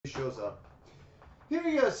shows up. Here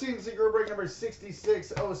we go. CNC Group break number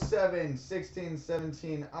 6607,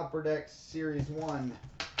 1617 Upper Deck Series 1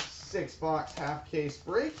 6-box half case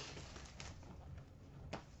break.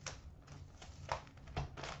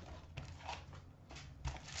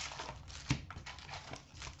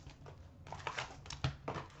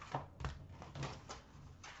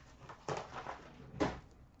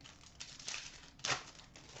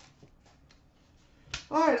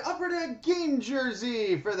 All right, Upper Deck game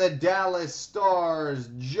jersey for the Dallas Stars,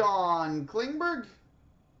 John Klingberg.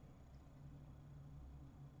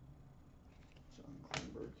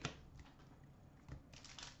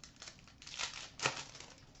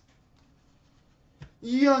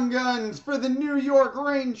 Young Guns for the New York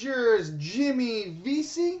Rangers, Jimmy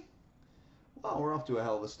Vesey. Well, we're off to a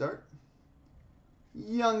hell of a start.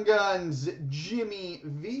 Young Guns, Jimmy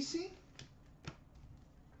Vesey.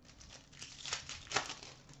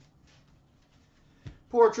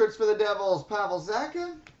 Portraits for the Devils, Pavel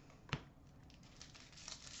Zacha.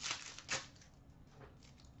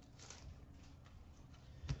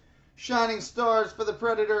 Shining Stars for the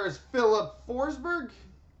Predators, Philip Forsberg.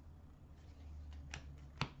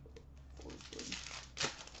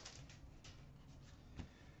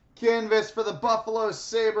 Canvas for the Buffalo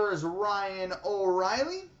Sabres, Ryan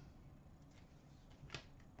O'Reilly.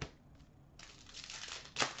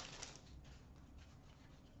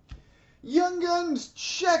 Young Guns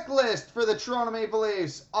checklist for the Toronto Maple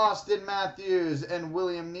Leafs, Austin Matthews and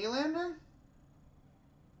William Nylander.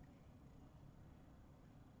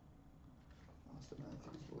 Austin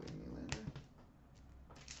Matthews, William Nylander.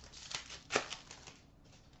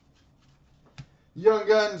 Young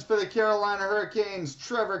Guns for the Carolina Hurricanes,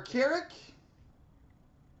 Trevor Carrick.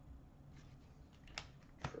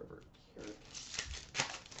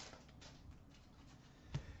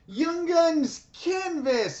 Young Guns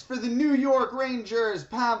canvas for the New York Rangers,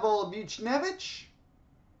 Pavel Buchnevich.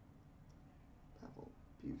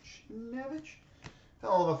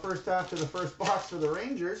 Hell of a first half to the first box for the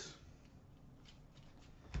Rangers.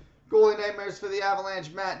 Goalie Nightmares for the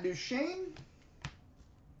Avalanche, Matt Duchene.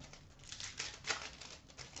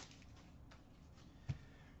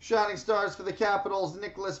 Shining Stars for the Capitals,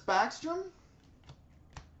 Nicholas Backstrom.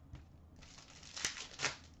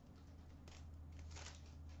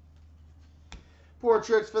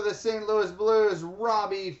 Portraits for the St. Louis Blues,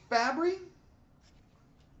 Robbie Fabry.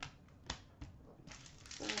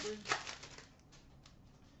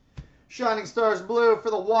 Shining Stars Blue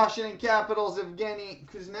for the Washington Capitals, Evgeny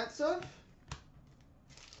Kuznetsov.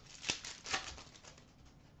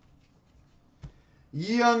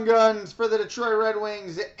 Young Guns for the Detroit Red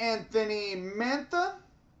Wings, Anthony Mantha.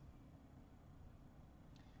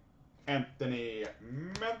 Hell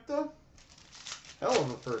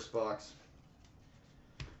of a first box.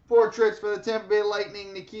 Portraits for the Tampa Bay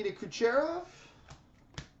Lightning, Nikita Kucherov.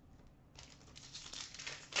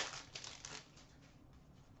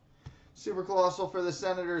 Super Colossal for the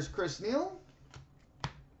Senators, Chris Neal.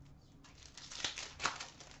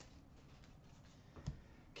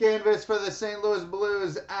 Canvas for the St. Louis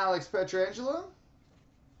Blues, Alex Pietrangelo.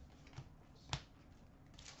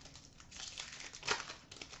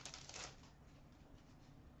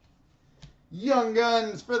 Young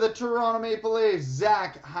Guns for the Toronto Maple Leafs,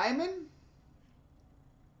 Zach Hyman.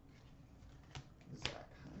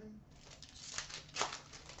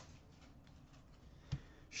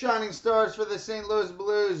 Shining Stars for the St. Louis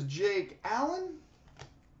Blues, Jake Allen.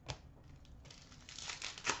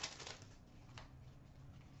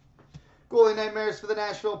 Goalie Nightmares for the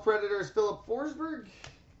Nashville Predators, Philip Forsberg.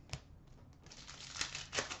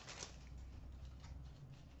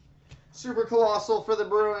 Super Colossal for the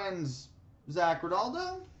Bruins, Zach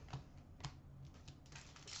Ronaldo.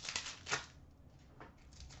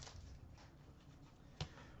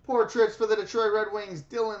 Portraits for the Detroit Red Wings,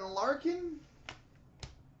 Dylan Larkin.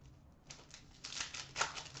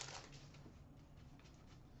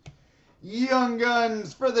 Young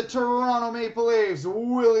Guns for the Toronto Maple Leafs,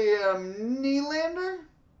 William Nylander.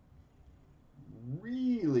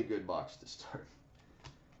 Really good box to start.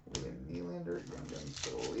 William Nylander, Young Guns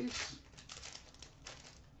for the Leafs.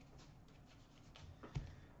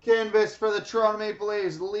 Canvas for the Toronto Maple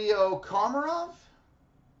Leafs, Leo Komarov.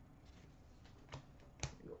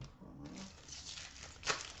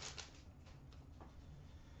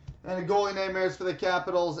 And a Goalie Nightmares for the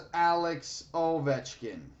Capitals, Alex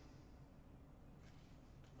Ovechkin.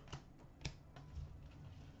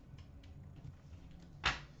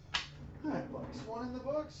 All right, box one in the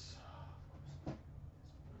books.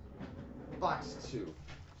 Box two.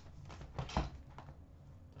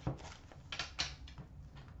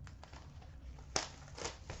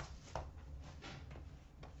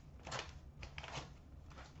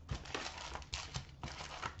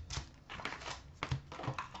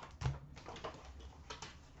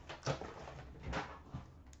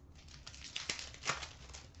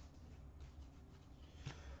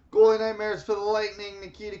 Goalie Nightmares for the Lightning,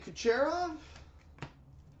 Nikita Kucherov.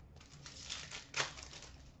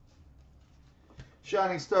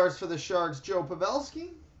 Shining Stars for the Sharks, Joe Pavelski.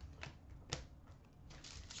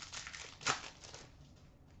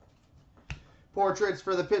 Portraits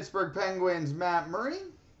for the Pittsburgh Penguins, Matt Murray.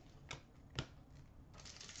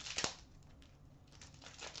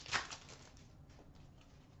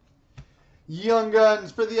 Young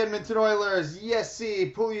Guns for the Edmonton Oilers,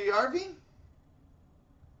 Jesse Puljujarvi.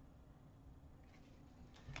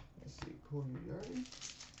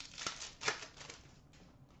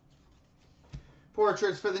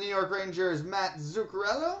 Portraits for the New York Rangers, Matt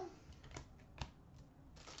Zuccarello.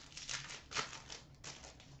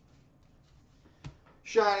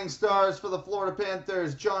 Shining Stars for the Florida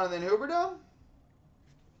Panthers, Jonathan Huberdeau.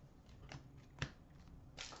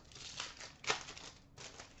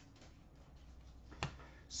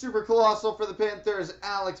 Super Colossal for the Panthers,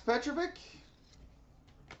 Alex Petrovic.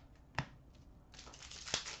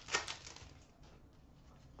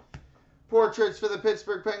 Portraits for the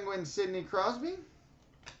Pittsburgh Penguins, Sidney Crosby.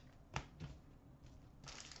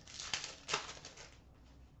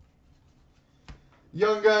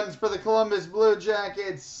 Young Guns for the Columbus Blue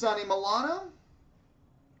Jackets, Sonny Milano.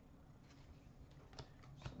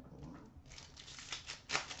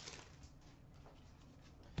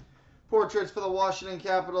 Portraits for the Washington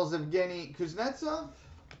Capitals, Evgeny Kuznetsov.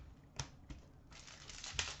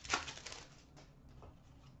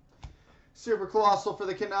 Super Colossal for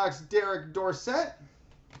the Canucks, Derek Dorsett.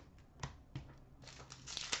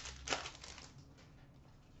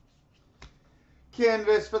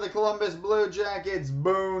 Canvas for the Columbus Blue Jackets,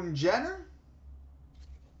 Boone Jenner.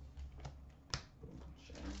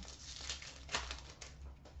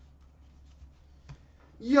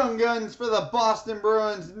 Young Guns for the Boston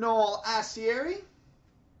Bruins, Noel Acieri.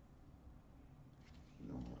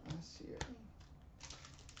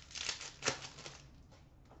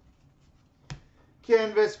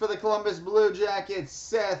 Canvas for the Columbus Blue Jackets,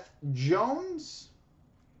 Seth Jones.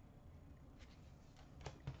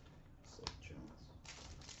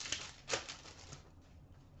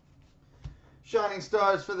 Shining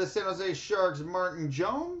Stars for the San Jose Sharks, Martin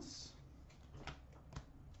Jones.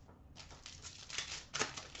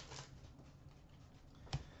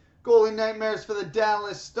 Goalie Nightmares for the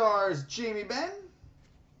Dallas Stars, Jamie Benn.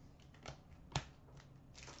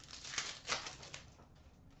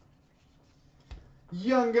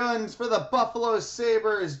 Young Guns for the Buffalo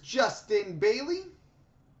Sabres, Justin Bailey.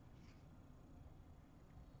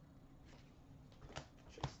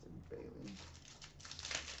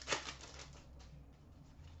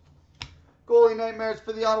 Goalie Nightmares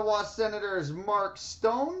for the Ottawa Senators, Mark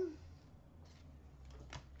Stone.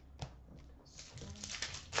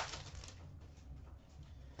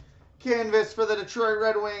 Canvas for the Detroit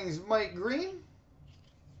Red Wings, Mike Green.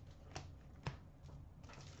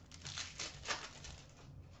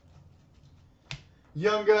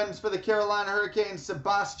 Young Guns for the Carolina Hurricanes,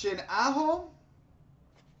 Sebastian Aho.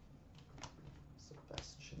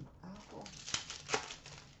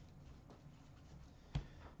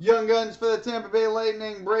 Young Guns for the Tampa Bay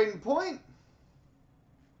Lightning, Braden Point.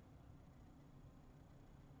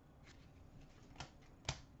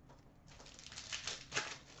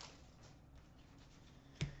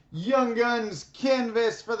 Young Guns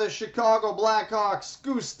Canvas for the Chicago Blackhawks,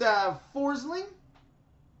 Gustav Forsling.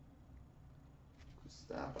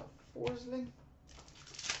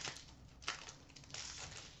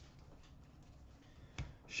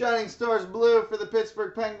 Shining Stars Blue for the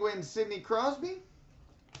Pittsburgh Penguins, Sidney Crosby.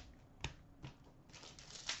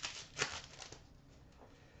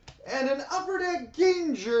 And an Upper Deck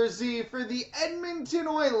game jersey for the Edmonton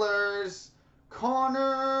Oilers,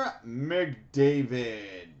 Connor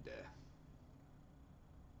McDavid.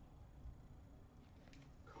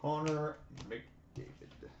 Connor McDavid.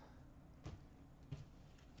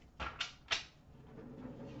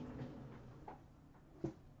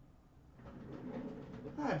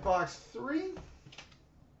 All right, box 3.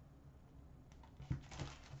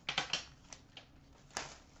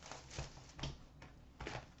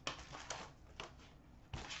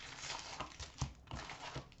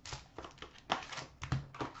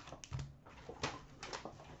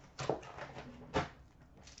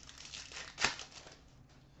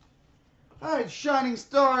 All right, Shining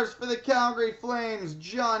Stars for the Calgary Flames,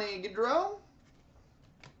 Johnny Gaudreau.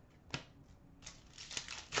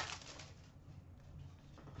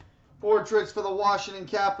 Portraits for the Washington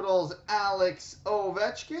Capitals, Alex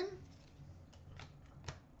Ovechkin.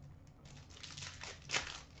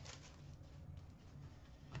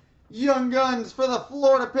 Young Guns for the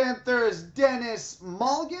Florida Panthers, Dennis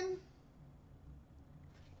Mulligan.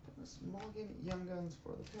 Mulligan, Young Guns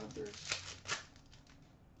for the Panthers.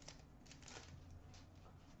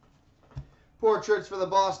 Portraits for the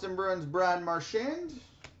Boston Bruins, Brad Marchand.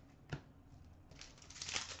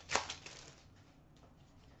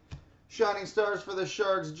 Shining Stars for the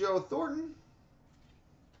Sharks, Joe Thornton.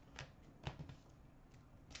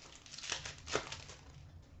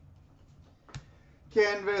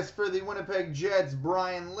 Canvas for the Winnipeg Jets,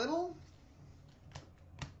 Brian Little.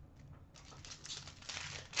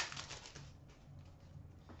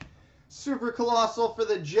 Super Colossal for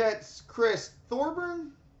the Jets, Chris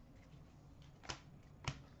Thorburn.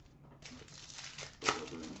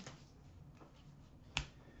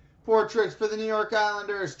 Portraits for the New York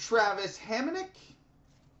Islanders, Travis Hamonic.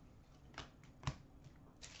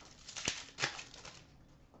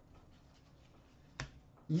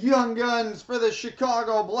 Young Guns for the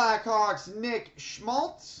Chicago Blackhawks, Nick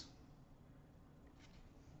Schmaltz.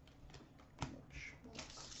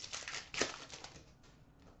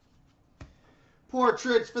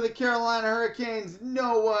 Portraits for the Carolina Hurricanes,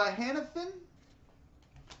 Noah Hannafin.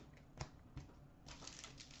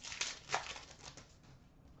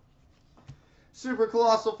 Super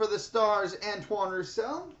Colossal for the Stars, Antoine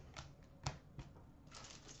Roussel.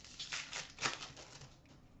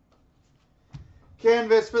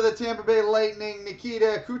 Canvas for the Tampa Bay Lightning,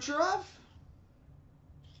 Nikita Kucherov.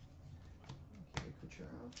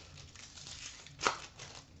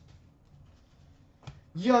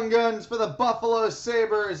 Young Guns for the Buffalo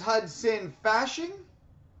Sabres, Hudson Fasching.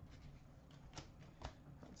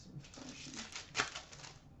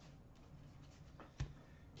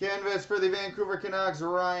 Canvas for the Vancouver Canucks,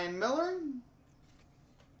 Ryan Miller.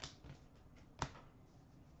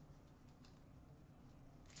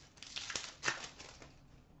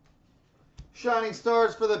 Shining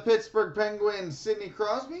Stars for the Pittsburgh Penguins, Sidney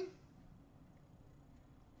Crosby.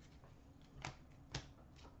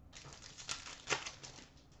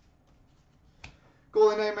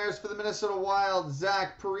 Goalie Nightmares for the Minnesota Wild,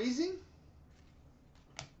 Zach Parise.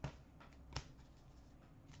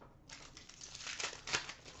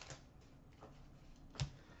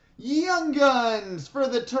 Young Guns for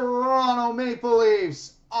the Toronto Maple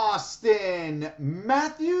Leafs, Austin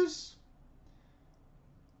Matthews.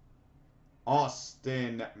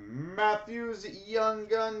 Austin Matthews, Young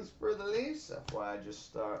Guns for the Leafs. That's why I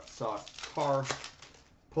just saw car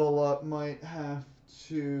pull up. Might have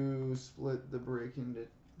to split the break into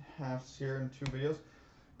halves here in 2 videos.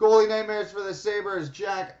 Goalie Nightmares for the Sabres,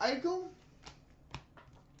 Jack Eichel.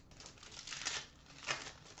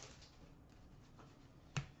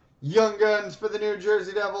 Young Guns for the New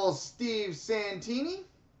Jersey Devils, Steve Santini.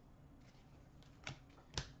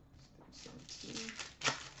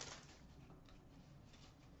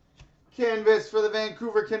 Canvas for the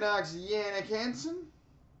Vancouver Canucks, Yannick Hansen.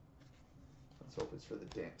 Let's hope it's for the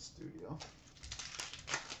dance studio.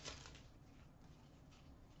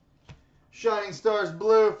 Shining Stars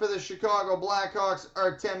Blue for the Chicago Blackhawks,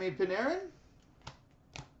 Artemi Panarin.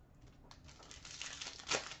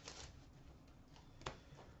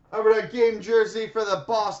 Over to game jersey for the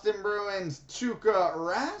Boston Bruins, Tuukka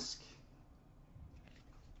Rask.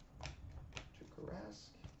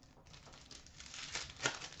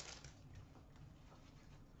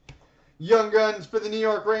 Young Guns for the New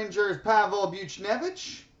York Rangers, Pavel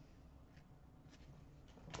Buchnevich.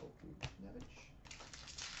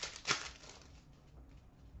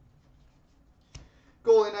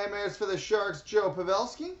 Goalie Nightmares for the Sharks, Joe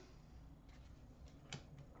Pavelski.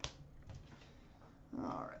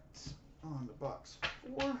 All right, on to box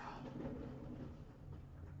 4. Well,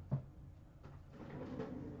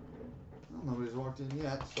 nobody's walked in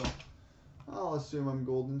yet, so I'll assume I'm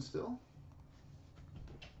golden still.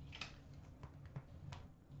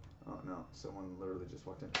 Oh no, someone literally just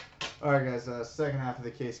walked in. All right, guys, second half of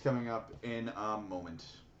the case coming up in a moment.